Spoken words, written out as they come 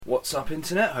What's up,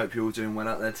 internet? Hope you're all doing well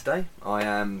out there today. I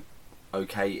am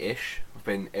okay-ish. I've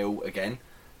been ill again.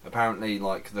 Apparently,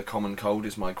 like, the common cold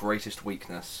is my greatest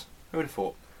weakness. Who would have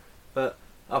thought? But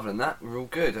other than that, we're all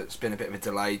good. It's been a bit of a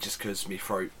delay just because my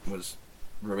throat was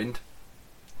ruined.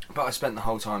 But I spent the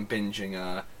whole time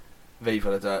binging Viva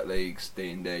la Dirt League's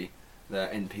D&D, the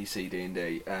NPC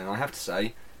D&D, and I have to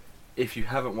say, if you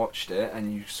haven't watched it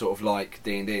and you sort of like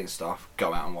D&D and stuff,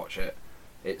 go out and watch it.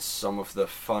 It's some of the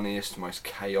funniest, most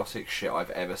chaotic shit I've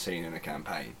ever seen in a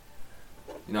campaign.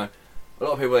 You know, a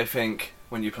lot of people, they think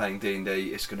when you're playing D&D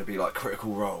it's going to be like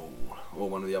Critical Role or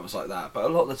one of the others like that, but a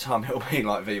lot of the time it'll be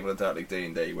like Viva la Dirt League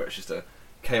D&D, where it's just a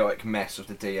chaotic mess of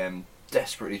the DM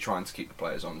desperately trying to keep the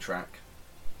players on track.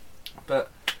 But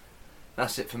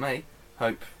that's it for me.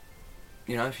 Hope,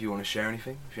 you know, if you want to share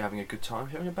anything, if you're having a good time,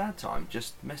 if you're having a bad time,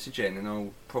 just message in and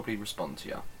I'll probably respond to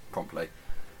you promptly.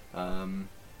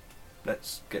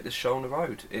 Let's get this show on the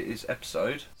road. It is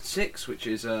episode 6, which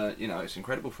is, you know, it's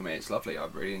incredible for me. It's lovely. I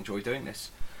really enjoy doing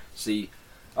this. See,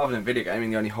 other than video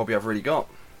gaming, the only hobby I've really got.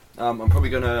 I'm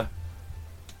probably going to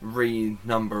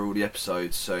renumber all the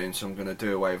episodes soon, so I'm going to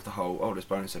do away with the whole, oh, there's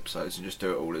bonus episodes, and just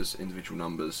do it all as individual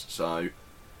numbers. So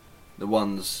the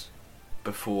ones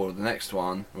before the next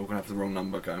one, we're going to have the wrong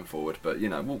number going forward, but, you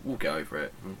know, we'll get over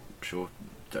it. I'm sure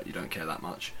that you don't care that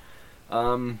much.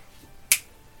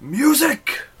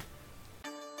 Music!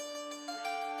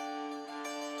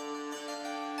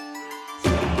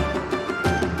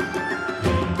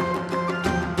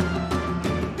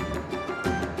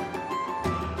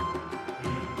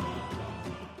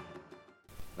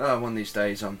 One of these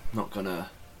days I'm not going to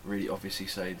really obviously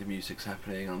say the music's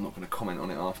happening, I'm not going to comment on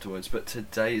it afterwards, but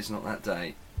today is not that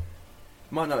day.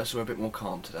 You might notice we're a bit more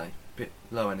calm today, a bit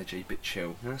low energy, a bit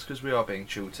chill, and that's because we are being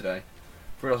chilled today.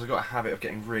 I realise I've got a habit of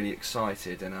getting really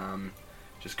excited and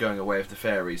just going away with the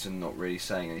fairies and not really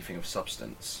saying anything of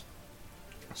substance.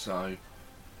 So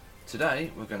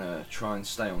today we're going to try and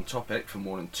stay on topic for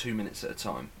more than 2 minutes at a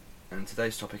time, and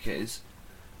today's topic is,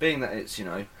 being that it's, you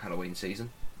know, Halloween season,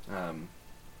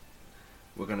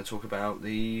 we're going to talk about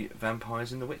the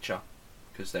vampires in The Witcher,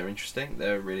 because they're interesting.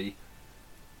 They're a really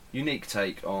unique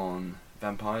take on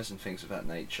vampires and things of that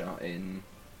nature in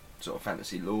sort of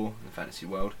fantasy lore and fantasy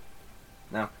world.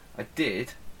 Now, I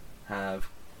did have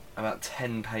about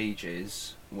 10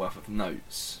 pages worth of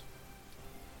notes.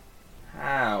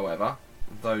 However,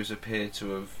 those appear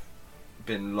to have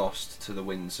been lost to the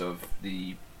winds of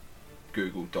the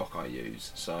Google Doc I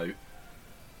use, so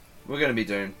we're going to be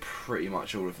doing pretty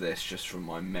much all of this just from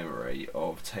my memory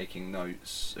of taking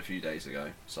notes a few days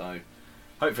ago. So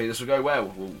hopefully this will go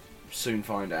well. We'll soon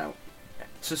find out.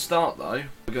 To start though,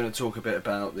 we're going to talk a bit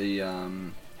about the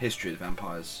history of the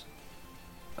vampires,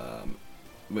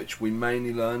 which we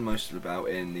mainly learn most about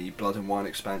in the Blood and Wine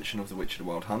expansion of The Witcher: The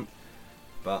Wild Hunt.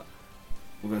 But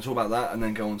we're going to talk about that and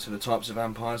then go on to the types of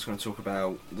vampires. We're going to talk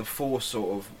about the 4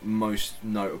 sort of most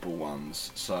notable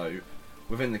ones. So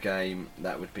within the game,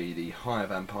 that would be the higher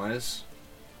vampires,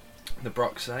 the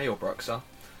Bruxae or Bruxa,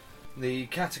 the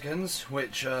Catechans,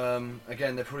 which,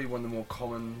 again, they're probably one of the more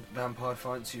common vampire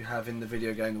fights you have in the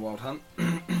video game The Wild Hunt,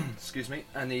 excuse me,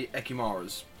 and the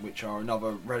Ekimaras, which are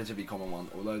another relatively common one,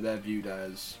 although they're viewed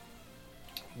as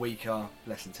weaker,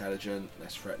 less intelligent,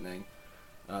 less threatening.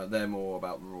 They're more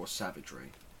about raw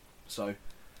savagery. So,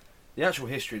 the actual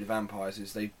history of the vampires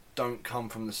is they don't come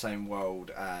from the same world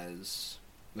as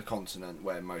the continent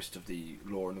where most of the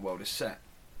lore in the world is set.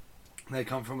 They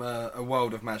come from a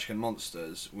world of magic and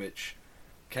monsters, which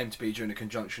came to be during the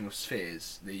conjunction of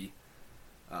spheres, the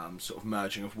sort of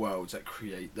merging of worlds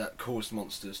that caused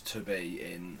monsters to be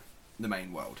in the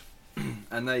main world.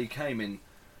 And they came in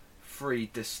 3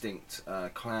 distinct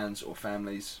clans or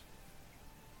families.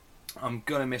 I'm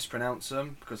gonna mispronounce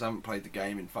them because I haven't played the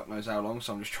game in fuck knows how long,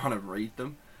 so I'm just trying to read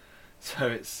them. So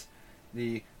it's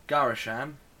the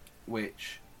Garasham,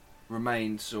 which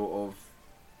remained sort of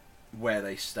where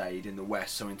they stayed in the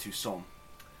west, so in Toussaint.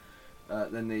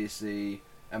 Then there's the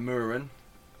Amuran,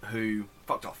 who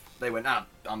fucked off. They went,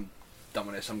 I'm done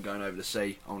with this, I'm going over the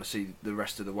sea. I want to see the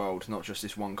rest of the world, not just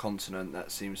this one continent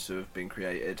that seems to have been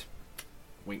created.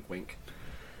 Wink, wink.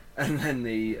 And then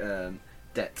the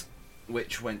Det,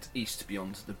 which went east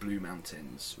beyond the Blue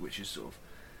Mountains, which is sort of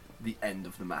the end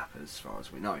of the map as far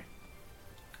as we know.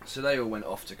 So they all went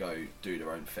off to go do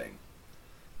their own thing.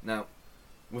 Now,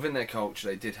 within their culture,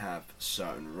 they did have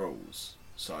certain rules.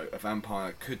 So, a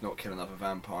vampire could not kill another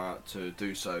vampire. To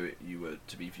do so, you were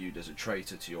to be viewed as a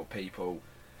traitor to your people.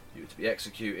 You were to be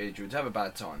executed. You were to have a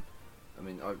bad time. I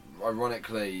mean,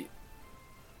 ironically,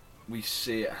 we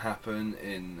see it happen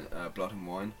in Blood and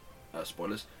Wine.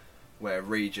 Spoilers. where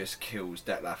Regis kills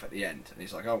Detlef at the end, and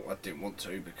he's like, "Oh, I didn't want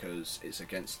to because it's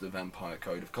against the vampire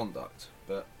code of conduct."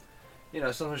 But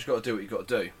sometimes you've got to do what you've got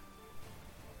to do.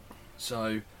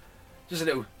 So, just a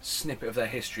little snippet of their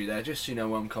history there, just so you know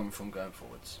where I'm coming from going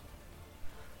forwards.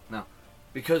 Now,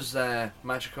 because they're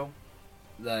magical,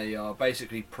 they are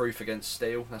basically proof against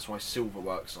steel. That's why silver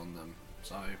works on them.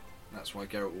 So that's why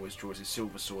Geralt always draws his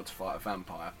silver sword to fight a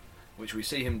vampire, which we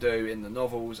see him do in the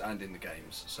novels and in the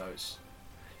games. So it's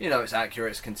it's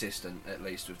accurate, it's consistent, at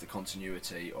least with the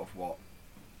continuity of what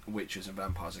witches and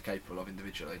vampires are capable of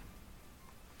individually.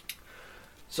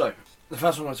 So, the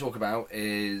first one I want to talk about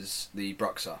is the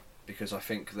Bruxa, because I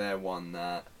think they're one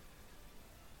that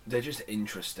they're just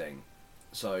interesting.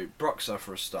 So, Bruxa,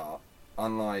 for a start,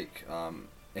 unlike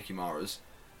Ekimaras,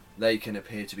 they can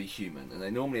appear to be human, and they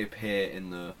normally appear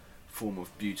in the form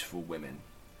of beautiful women,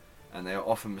 and they are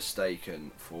often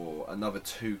mistaken for another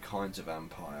two kinds of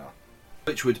vampire,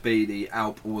 which would be the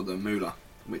Alp or the Mula,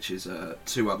 which is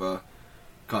two other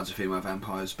kinds of female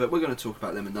vampires, but we're going to talk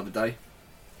about them another day.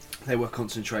 They were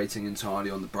concentrating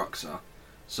entirely on the Bruxa.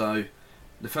 So,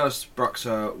 the first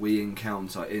Bruxa we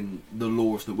encounter in the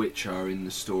lore of The Witcher, in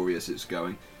the story as it's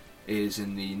going, is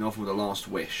in the novel The Last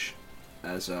Wish,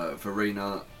 as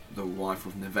Verena, the wife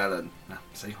of Nivellen.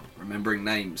 See, remembering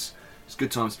names. It's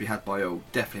good times to be had by all.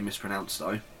 Definitely mispronounced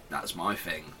though. That's my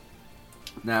thing.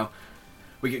 Now,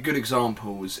 we get good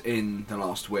examples in The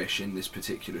Last Wish, in this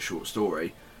particular short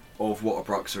story, of what a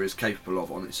Bruxa is capable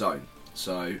of on its own.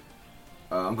 So,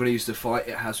 I'm going to use the fight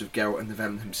it has with Geralt and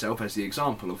Nivellen himself as the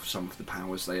example of some of the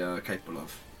powers they are capable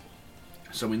of.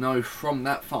 So we know from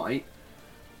that fight,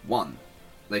 1,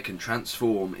 they can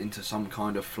transform into some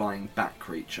kind of flying bat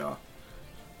creature.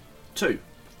 2,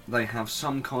 they have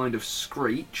some kind of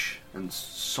screech and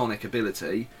sonic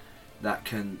ability that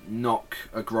can knock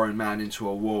a grown man into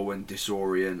a wall and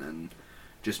disorient and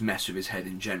just mess with his head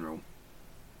in general.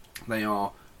 They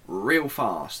are real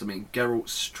fast. I mean, Geralt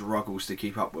struggles to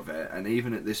keep up with it, and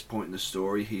even at this point in the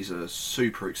story, he's a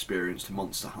super experienced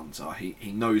monster hunter.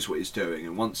 He knows what he's doing,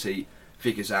 and once he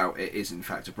figures out it is in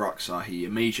fact a Bruxa, he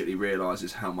immediately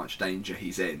realises how much danger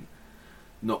he's in,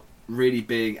 not really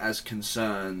being as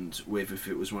concerned with if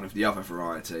it was one of the other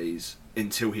varieties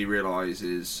until he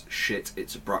realises, shit,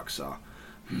 it's a Bruxa.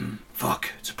 Fuck,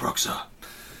 it's a Bruxa.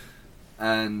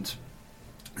 And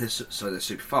so they're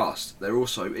super fast. They're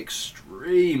also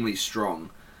extremely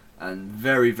strong and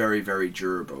very, very, very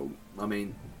durable. I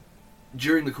mean,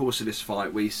 during the course of this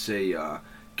fight, we see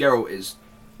Geralt is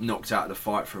knocked out of the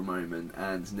fight for a moment,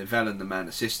 and Nivellen, the man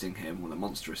assisting him, or the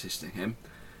monster assisting him,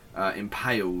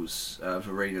 impales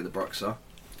Verena the Bruxa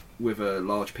with a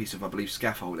large piece of, I believe,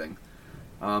 scaffolding.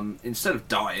 Instead of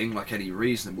dying like any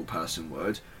reasonable person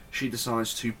would, she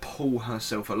decides to pull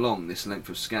herself along this length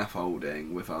of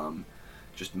scaffolding with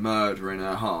just murder in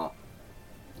her heart.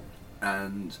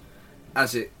 And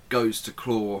as it goes to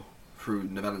claw through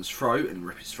Nivellen's throat and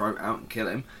rip his throat out and kill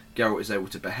him, Geralt is able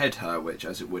to behead her, which,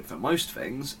 as it would for most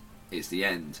things, is the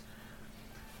end.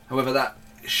 However, that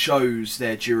shows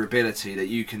their durability, that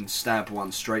you can stab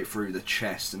one straight through the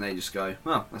chest and they just go,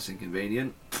 well, that's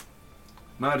inconvenient.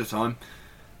 Murder time.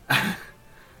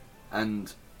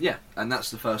 And yeah, and that's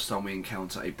the first time we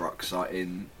encounter a Bruxa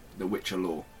in the Witcher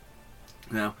lore.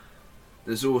 Now,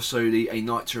 there's also A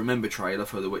Night to Remember trailer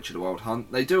for The Witcher: The Wild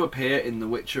Hunt. They do appear in The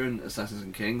Witcher and Assassins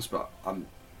and Kings, but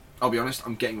I'll be honest,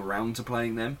 I'm getting around to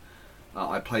playing them.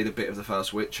 I played a bit of the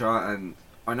first Witcher, and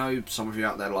I know some of you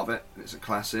out there love it. It's a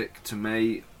classic. To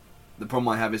me, the problem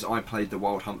I have is I played The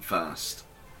Wild Hunt first.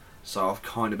 So I've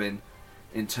kind of been,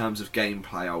 in terms of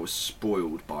gameplay, I was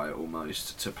spoiled by it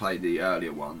almost to play the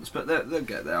earlier ones. But they'll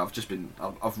get there.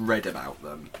 I've read about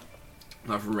them.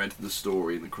 I've read the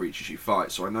story and the creatures you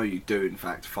fight, so I know you do in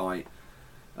fact fight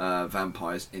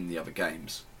vampires in the other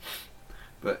games.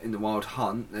 But in the Wild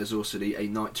Hunt, there's also A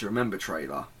Night to Remember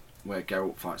trailer, where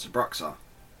Geralt fights a Bruxa.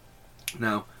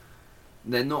 Now,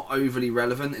 they're not overly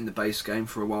relevant in the base game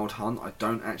for a Wild Hunt. I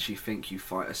don't actually think you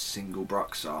fight a single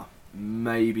Bruxa.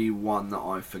 Maybe one that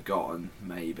I've forgotten,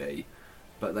 maybe.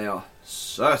 But they are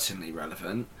certainly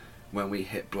relevant when we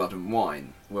hit Blood and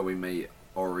Wine, where we meet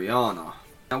Oriana.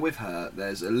 Now with her,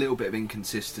 there's a little bit of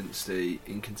inconsistency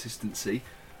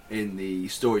in the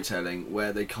storytelling,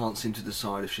 where they can't seem to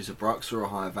decide if she's a Bruxa or a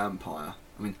higher vampire.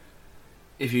 I mean,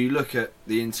 if you look at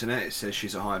the internet, it says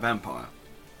she's a higher vampire.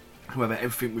 However,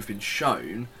 everything we've been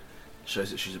shown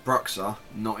shows that she's a Bruxa,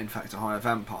 not in fact a higher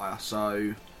vampire.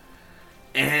 So,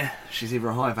 she's either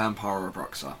a higher vampire or a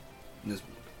Bruxa. There's,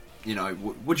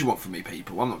 what do you want from me,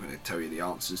 people? I'm not going to tell you the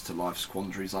answers to life's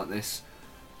quandaries like this.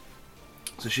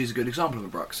 So she's a good example of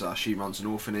a Bruxa. She runs an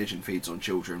orphanage and feeds on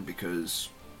children because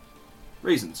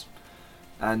reasons.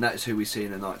 And that is who we see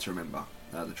in A Night to Remember,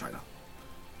 the trailer.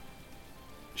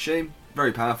 She,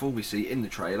 very powerful. We see in the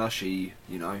trailer she,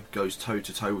 goes toe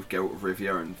to toe with Geralt of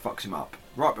Rivia and fucks him up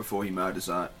right before he murders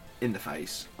her in the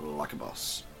face like a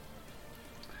boss.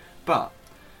 But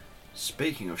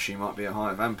speaking of she might be a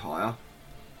higher vampire,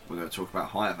 we're going to talk about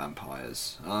higher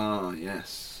vampires. Ah,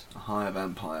 yes, a higher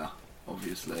vampire,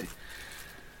 obviously.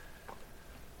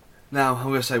 Now, I'm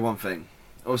going to say one thing.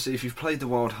 Obviously, if you've played the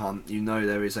Wild Hunt, you know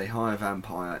there is a higher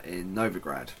vampire in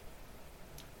Novigrad.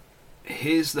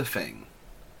 Here's the thing,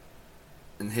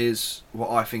 and here's what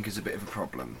I think is a bit of a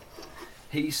problem.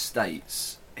 He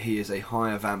states he is a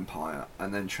higher vampire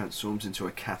and then transforms into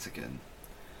a Catagan.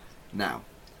 Now,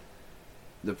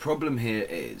 the problem here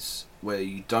is where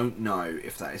you don't know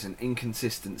if that is an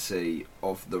inconsistency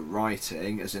of the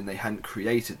writing, as in they hadn't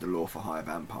created the lore for higher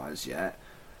vampires yet,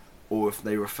 or if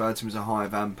they refer to him as a higher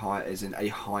vampire as in a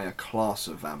higher class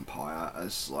of vampire,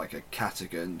 as like a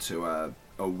Catagan to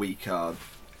a weaker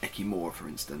Ekimora, for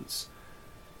instance.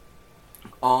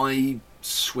 I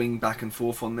swing back and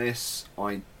forth on this.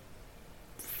 I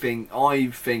think,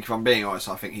 if I'm being honest,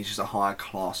 I think he's just a higher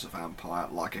class of vampire,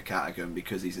 like a Catagan,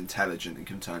 because he's intelligent and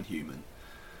can turn human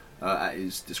at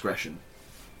his discretion.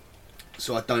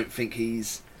 So I don't think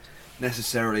he's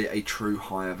necessarily a true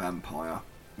higher vampire,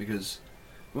 because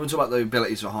we want to talk about the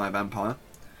abilities of a higher vampire.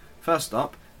 First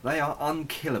up, they are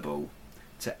unkillable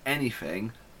to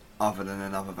anything other than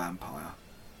another vampire.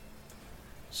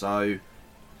 So,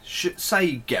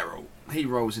 say Geralt, he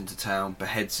rolls into town,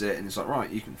 beheads it, and is like,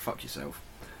 right, you can fuck yourself.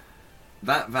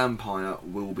 That vampire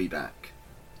will be back.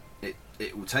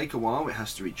 It will take a while, it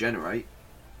has to regenerate,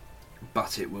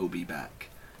 but it will be back.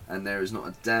 And there is not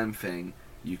a damn thing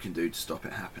you can do to stop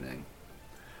it happening.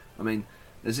 I mean,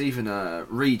 there's even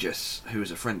Regis, who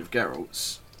is a friend of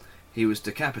Geralt's. He was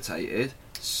decapitated,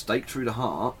 staked through the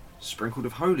heart, sprinkled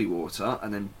with holy water,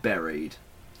 and then buried.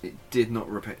 It did not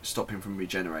stop him from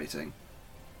regenerating.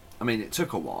 I mean, it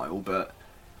took a while, but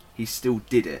he still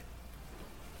did it.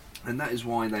 And that is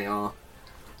why they are,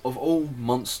 of all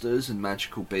monsters and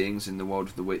magical beings in the world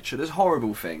of The Witcher, there's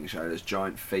horrible things. There's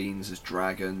giant fiends, there's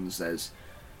dragons, there's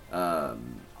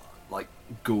like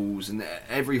ghouls, and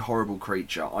every horrible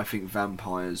creature. I think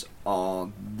vampires are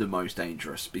the most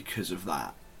dangerous because of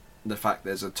that. The fact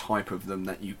there's a type of them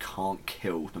that you can't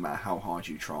kill no matter how hard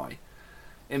you try.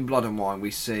 In Blood and Wine,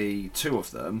 we see two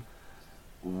of them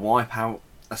wipe out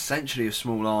essentially a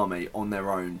small army on their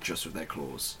own just with their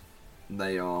claws.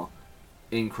 They are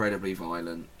incredibly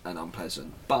violent and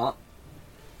unpleasant, but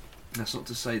that's not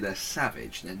to say they're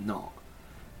savage. They're not.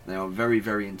 They are very,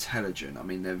 very intelligent. I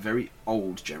mean, they're very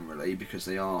old generally because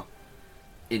they are,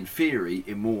 in theory,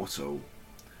 immortal.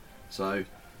 So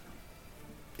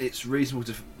it's reasonable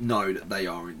to know that they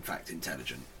are in fact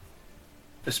intelligent.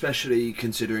 Especially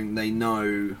considering they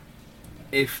know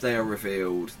if they are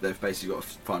revealed, they've basically got to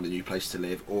find a new place to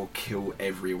live or kill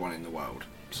everyone in the world.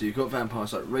 So you've got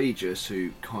vampires like Regis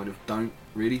who kind of don't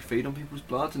really feed on people's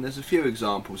blood, and there's a few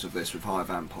examples of this with higher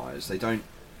vampires. They don't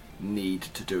need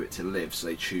to do it to live, so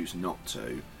they choose not to,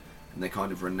 and they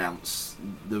kind of renounce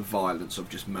the violence of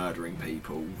just murdering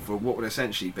people for what would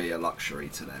essentially be a luxury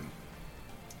to them.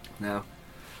 Now,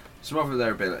 some of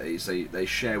their abilities they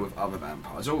share with other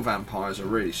vampires. All vampires are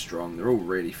really strong, they're all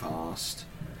really fast.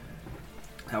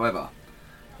 However,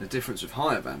 the difference with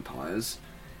higher vampires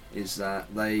is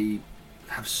that they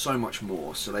have so much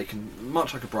more, so they can,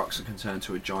 much like a Bruxa, can turn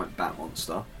to a giant bat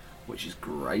monster, which is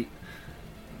great.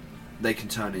 They can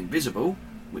turn invisible,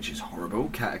 which is horrible.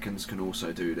 Catagans can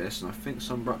also do this, and I think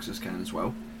some Bruxas can as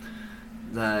well.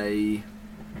 They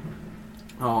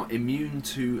are immune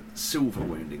to silver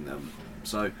wounding them.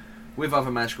 So, with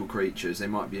other magical creatures, they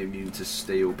might be immune to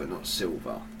steel, but not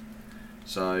silver.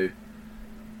 So,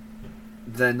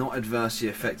 they're not adversely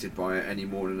affected by it any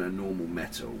more than a normal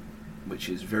metal, which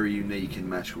is very unique in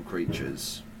magical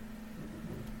creatures.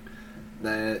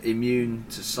 They're immune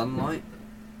to sunlight.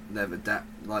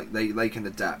 They can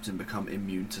adapt and become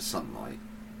immune to sunlight,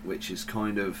 which is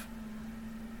kind of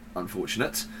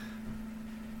unfortunate.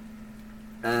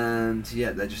 And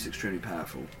yeah, they're just extremely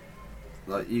powerful.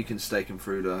 Like, you can stake them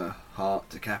through the heart,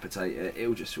 decapitate it,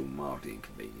 it'll just feel mildly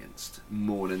inconvenienced.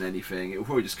 More than anything, it'll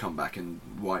probably just come back and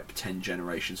wipe 10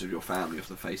 generations of your family off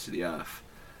the face of the earth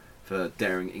for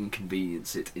daring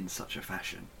inconvenience it in such a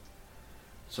fashion.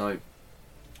 So,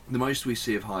 the most we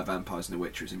see of higher vampires in The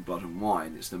Witcher is in Blood and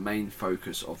Wine. It's the main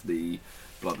focus of the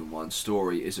Blood and Wine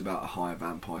story is about a higher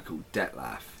vampire called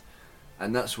Dettlaff.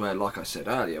 And that's where, like I said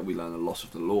earlier, we learn a lot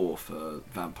of the lore for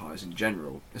vampires in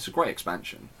general. It's a great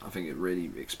expansion. I think it really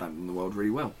expanded on the world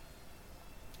really well.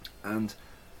 And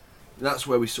that's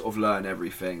where we sort of learn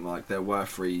everything. Like, there were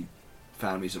 3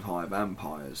 families of higher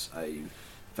vampires. Only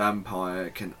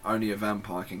a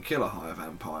vampire can kill a higher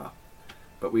vampire.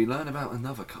 But we learn about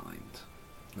another kind,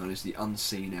 known as the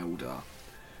Unseen Elder,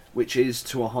 which is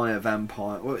to a higher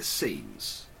vampire, well, it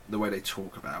seems, the way they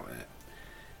talk about it,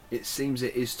 it seems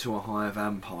it is to a higher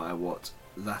vampire what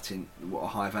a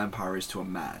higher vampire is to a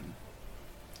man.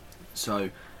 So,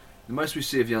 the most we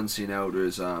see of the Unseen Elder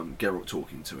is Geralt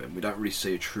talking to him. We don't really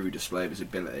see a true display of his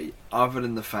ability, other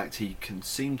than the fact he can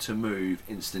seem to move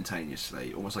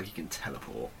instantaneously, almost like he can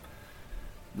teleport.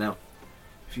 Now,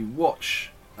 if you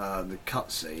watch the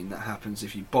cutscene that happens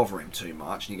if you bother him too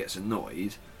much and he gets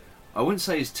annoyed, I wouldn't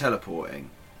say he's teleporting,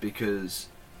 because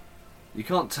you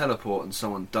can't teleport and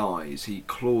someone dies. He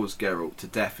claws Geralt to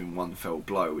death in one fell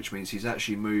blow, which means he's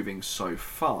actually moving so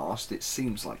fast it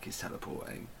seems like he's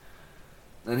teleporting.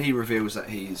 And he reveals that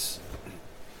he's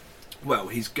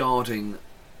guarding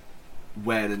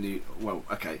where the new... Well,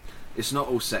 okay, it's not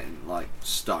all set in, like,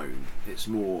 stone. It's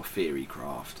more theory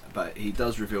craft. But he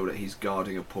does reveal that he's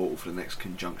guarding a portal for the next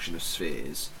conjunction of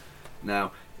spheres.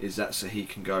 Now, is that so he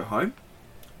can go home?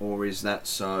 Or is that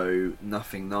so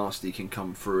nothing nasty can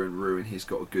come through and ruin he's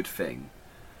got a good thing?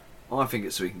 I think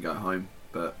it's so he can go home,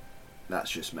 but that's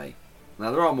just me.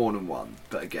 Now, there are more than one,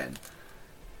 but again,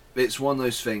 it's one of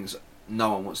those things...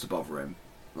 No one wants to bother him.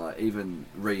 Like, even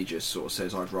Regis sort of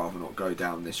says, I'd rather not go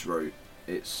down this route.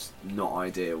 It's not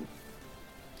ideal.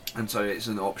 And so it's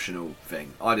an optional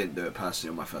thing. I didn't do it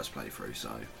personally on my first playthrough, so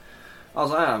I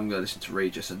was like, I'm going to listen to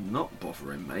Regis and not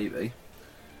bother him, maybe.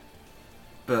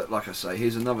 But like I say,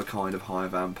 here's another kind of high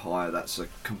vampire that's a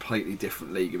completely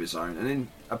different league of his own. And then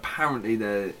apparently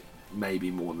there may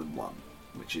be more than one,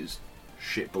 which is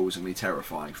shitballsingly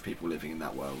terrifying for people living in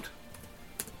that world.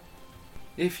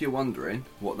 If you're wondering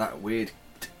what that weird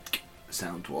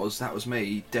sound was, that was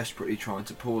me desperately trying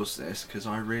to pause this because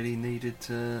I really needed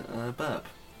to burp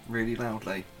really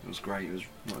loudly. It was great, it was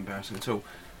not embarrassing at all.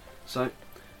 So,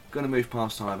 going to move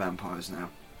past higher vampires now.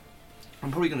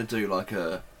 I'm probably going to do like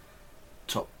a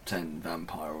top 10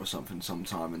 vampire or something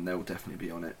sometime, and they'll definitely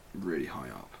be on it really high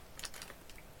up.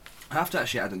 I have to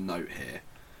actually add a note here.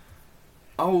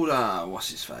 What's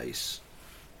his face?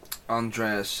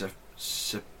 Andreas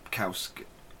Sapkowski.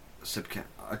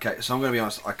 Okay, so I'm going to be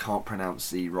honest, I can't pronounce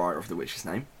the writer of The Witcher's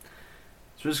name.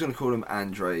 So we're just going to call him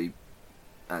Andre.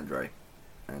 I'm going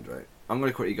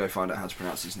to quickly go find out how to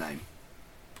pronounce his name.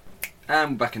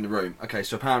 And back in the room. Okay,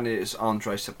 so apparently it's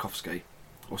Andrei Sapkowski,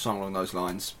 or something along those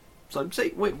lines. So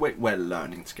see, we're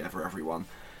learning together, everyone.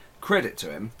 Credit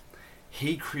to him.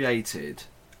 He created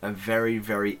a very,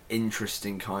 very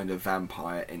interesting kind of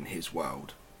vampire in his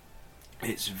world.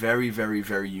 It's very, very,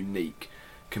 very unique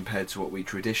compared to what we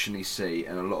traditionally see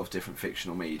in a lot of different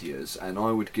fictional medias, and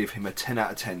I would give him a 10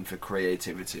 out of 10 for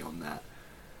creativity on that.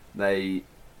 They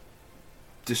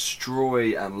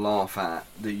destroy and laugh at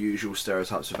the usual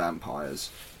stereotypes of vampires.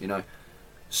 You know,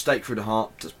 stake through the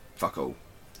heart, just fuck all.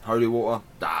 Holy water,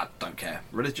 don't care.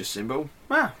 Religious symbol,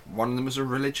 one of them is a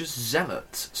religious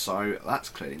zealot, so that's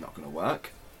clearly not going to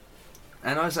work.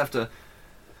 And I just have to...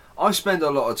 I spend a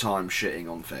lot of time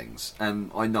shitting on things, and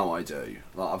I know I do.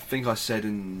 Like, I think I said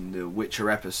in the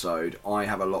Witcher episode, I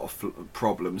have a lot of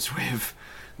problems with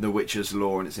The Witcher's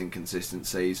lore and its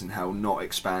inconsistencies and how not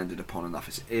expanded upon enough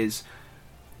it is.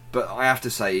 But I have to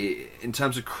say, in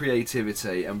terms of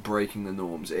creativity and breaking the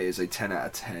norms, it is a 10 out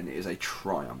of 10. It is a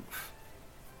triumph.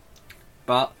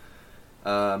 But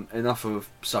enough of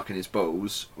sucking his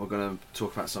balls. We're going to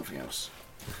talk about something else.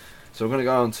 So we're going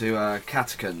to go on to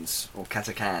catechans, or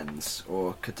catechans,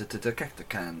 or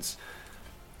catechans.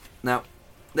 Now,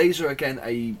 these are again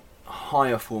a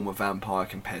higher form of vampire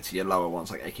compared to your lower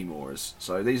ones like Ekimoras.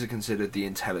 So these are considered the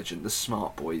intelligent, the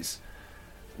smart boys.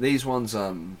 These ones,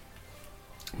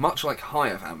 much like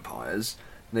higher vampires,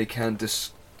 they can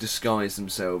disguise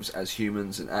themselves as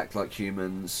humans and act like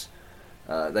humans.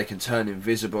 They can turn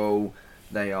invisible.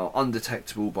 They are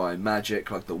undetectable by magic,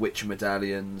 like the Witcher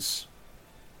medallions.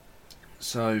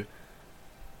 So,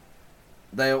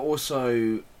 they are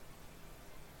also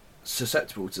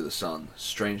susceptible to the sun,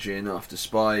 strangely enough,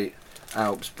 despite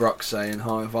Alps, Bruxay and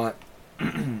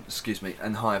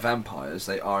higher vampires,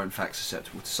 they are in fact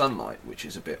susceptible to sunlight, which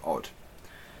is a bit odd.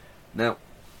 Now,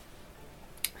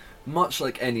 much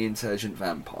like any intelligent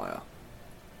vampire,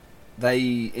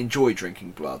 they enjoy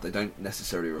drinking blood. They don't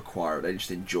necessarily require it, they just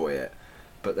enjoy it.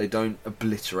 But they don't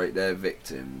obliterate their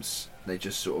victims. They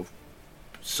just sort of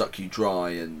suck you dry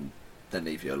and then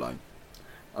leave you alone.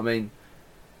 I mean,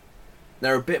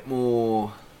 they're a bit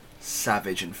more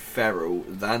savage and feral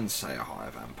than, say, a higher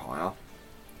vampire.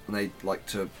 And they like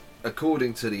to,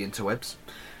 according to the interwebs,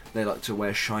 They like to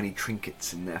wear shiny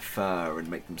trinkets in their fur and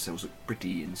make themselves look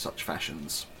pretty in such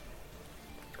fashions.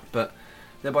 But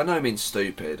they're by no means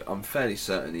stupid. I'm fairly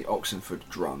certain the Oxenford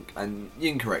drunk, and you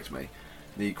can correct me,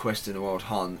 the Quest in the Wild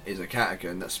Hunt is a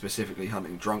Catagan that's specifically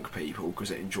hunting drunk people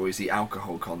because it enjoys the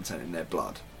alcohol content in their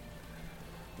blood.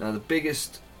 Now the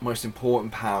biggest, most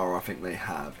important power I think they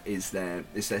have is their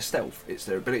stealth. It's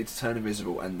their ability to turn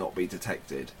invisible and not be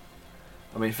detected.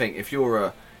 I mean, think, if you're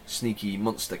a sneaky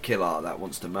monster killer that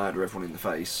wants to murder everyone in the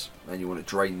face and you want to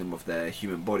drain them of their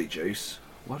human body juice,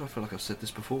 why do I feel like I've said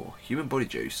this before? Human body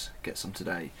juice, get some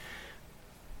today.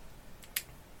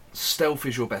 Stealth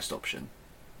is your best option,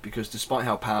 because despite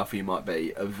how powerful you might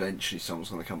be, eventually someone's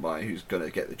going to come by who's going to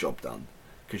get the job done.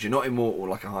 Because you're not immortal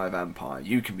like a high vampire.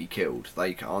 You can be killed.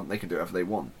 They can't. They can do whatever they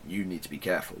want. You need to be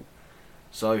careful.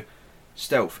 So,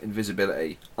 stealth,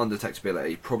 invisibility,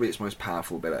 undetectability, probably its most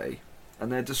powerful ability.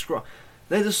 And they're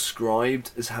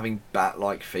described as having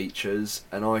bat-like features,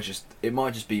 and it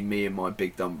might just be me and my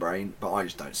big dumb brain, but I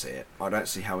just don't see it. I don't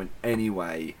see how in any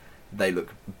way they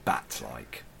look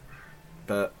bat-like.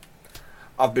 But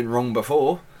I've been wrong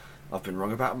before. I've been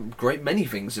wrong about a great many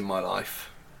things in my life.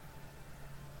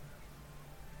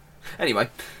 Anyway,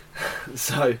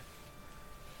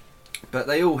 but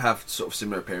they all have sort of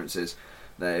similar appearances.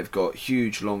 They've got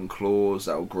huge long claws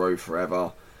that will grow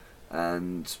forever,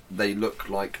 and they look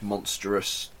like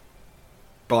monstrous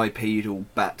bipedal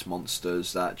bat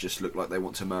monsters that just look like they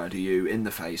want to murder you in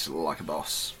the face like a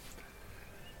boss.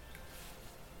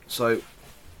 So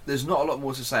there's not a lot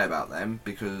more to say about them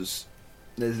because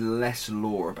there's less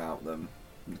lore about them,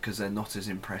 because they're not as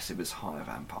impressive as higher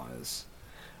vampires,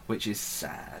 which is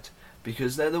sad,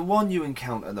 because they're the one you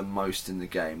encounter the most in the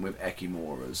game with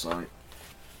Ekimoras. Like,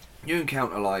 you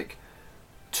encounter like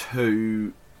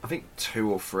two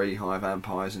or three high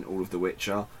vampires in all of The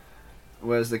Witcher,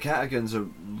 whereas the Catagans are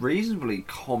reasonably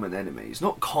common enemies.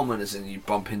 Not common as in you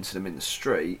bump into them in the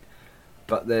street,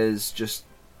 but there's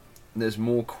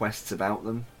more quests about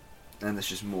them, and there's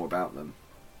just more about them.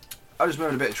 I just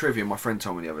remembered a bit of trivia my friend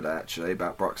told me the other day, actually,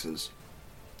 about Bruxas.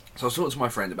 So I was talking to my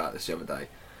friend about this the other day.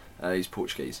 He's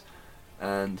Portuguese.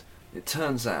 And it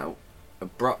turns out a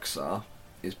Bruxa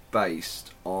is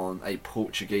based on a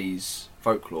Portuguese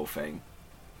folklore thing.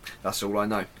 That's all I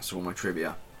know. That's all my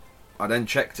trivia. I then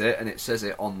checked it, and it says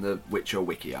it on the Witcher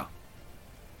Wikia.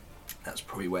 That's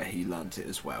probably where he learnt it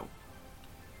as well.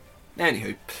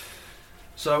 Anywho,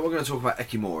 so we're going to talk about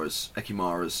Ekimaras.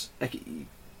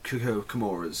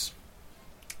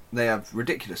 They have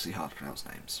ridiculously hard to pronounce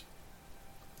names.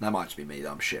 That might just be me,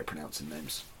 that I'm shit at pronouncing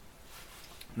names.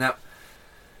 Now,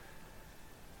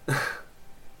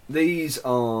 these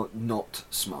are not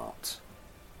smart.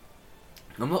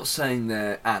 I'm not saying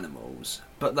they're animals,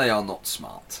 but they are not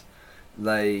smart.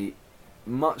 They,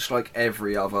 much like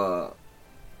every other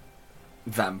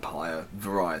vampire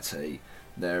variety,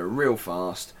 they're real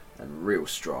fast and real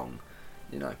strong.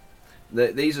 You know,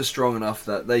 these are strong enough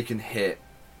that they can hit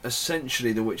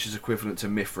essentially the Witcher's equivalent to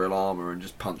mithril armour and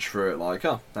just punch through it like,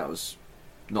 oh, that was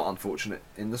not unfortunate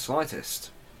in the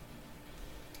slightest.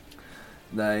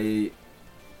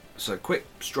 So quick,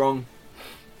 strong,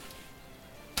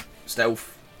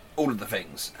 stealth, all of the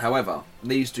things. However,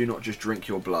 these do not just drink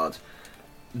your blood.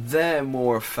 They're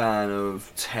more a fan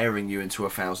of tearing you into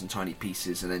 1,000 tiny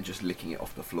pieces and then just licking it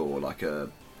off the floor like a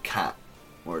cat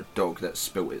or a dog that's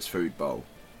spilt its food bowl.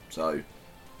 So,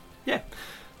 yeah.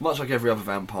 Much like every other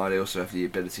vampire, they also have the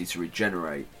ability to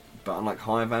regenerate. But unlike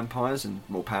higher vampires and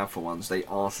more powerful ones, they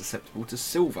are susceptible to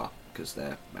silver, because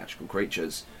they're magical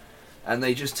creatures. And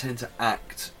they just tend to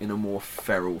act in a more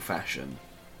feral fashion.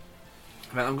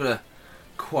 I'm going to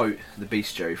quote the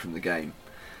bestiary from the game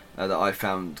that I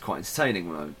found quite entertaining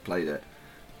when I played it.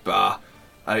 Bah,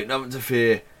 ain't nothing to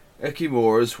fear.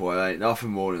 Ekimaras, well, ain't nothing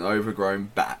more than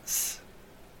overgrown bats.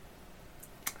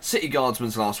 City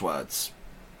Guardsman's last words.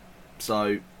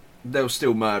 So, they'll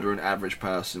still murder an average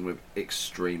person with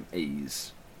extreme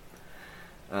ease.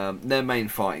 Their main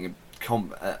fighting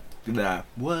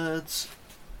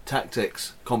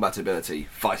tactics, combat ability,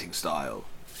 fighting style,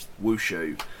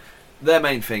 wushu. Their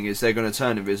main thing is they're going to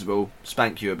turn invisible,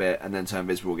 spank you a bit, and then turn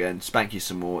invisible again, spank you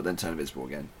some more, then turn invisible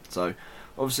again. So,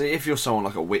 obviously, if you're someone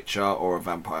like a Witcher or a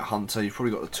vampire hunter, you've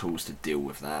probably got the tools to deal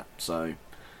with that. So,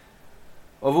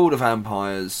 of all the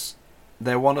vampires,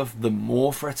 they're one of the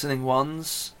more threatening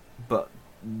ones, but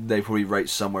they probably rate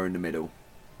somewhere in the middle.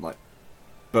 Like,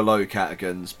 below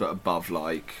Catagans, but above,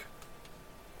 like,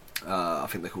 I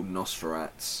think they're called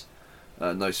Nosferats.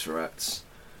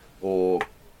 Or,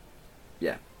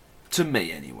 yeah. To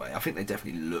me, anyway. I think they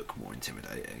definitely look more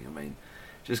intimidating. I mean,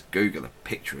 just Google a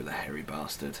picture of the hairy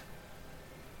bastard.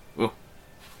 Oh.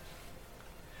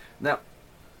 Now,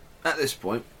 at this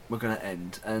point, we're going to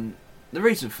end, and the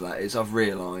reason for that is I've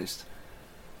realised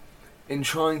in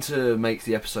trying to make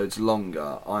the episodes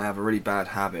longer, I have a really bad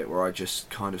habit where I just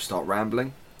kind of start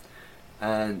rambling,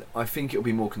 and I think it'll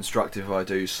be more constructive if I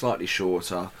do slightly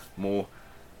shorter, more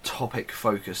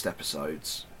topic-focused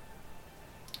episodes.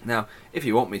 Now, if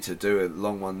you want me to do a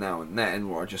long one now and then,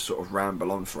 where I just sort of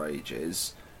ramble on for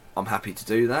ages, I'm happy to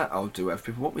do that. I'll do whatever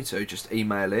people want me to. Just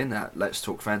email in at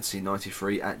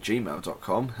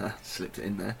letstalkfantasy93@gmail.com. Slipped it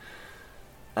in there.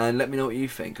 And let me know what you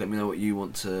think. Let me know what you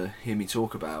want to hear me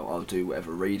talk about. I'll do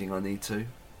whatever reading I need to,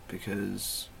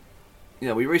 because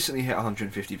we recently hit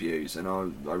 150 views, and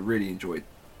I really enjoyed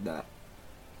that.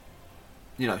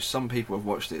 Some people have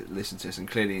watched it, listened to this, and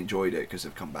clearly enjoyed it because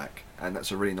they've come back, and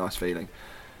that's a really nice feeling.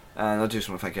 And I just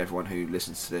want to thank everyone who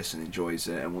listens to this and enjoys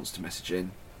it and wants to message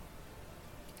in.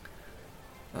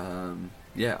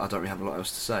 I don't really have a lot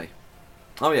else to say.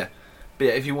 Oh yeah, but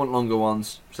yeah, if you want longer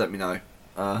ones, just let me know.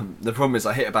 The problem is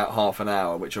I hit about half an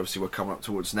hour, which obviously we're coming up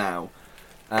towards now,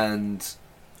 and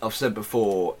I've said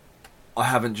before, I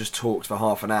haven't just talked for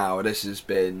half an hour. This has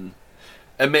been,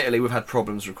 admittedly, we've had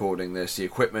problems recording this. The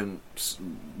equipment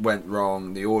went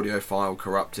wrong, the audio file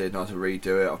corrupted, and I had to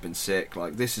redo it. I've been sick.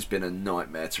 This has been a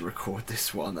nightmare to record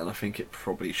this one, and I think it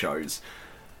probably shows.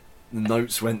 The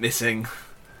notes went missing.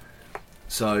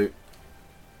 So,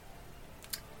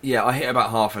 yeah, I hit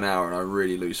about half an hour and I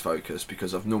really lose focus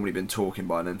because I've normally been talking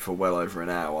by then for well over an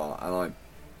hour and I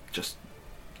just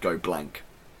go blank.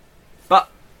 But,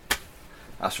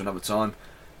 that's for another time.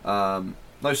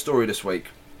 No story this week.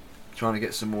 Trying to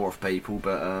get some more off people,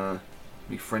 but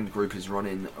my friend group is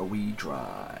running a wee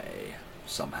dry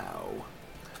somehow.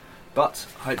 But,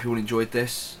 hope you all enjoyed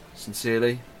this,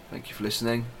 sincerely. Thank you for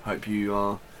listening. Hope you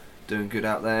are doing good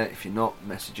out there. If you're not,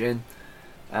 message in.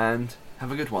 And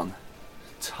have a good one.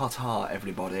 Ta-ta,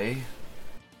 everybody.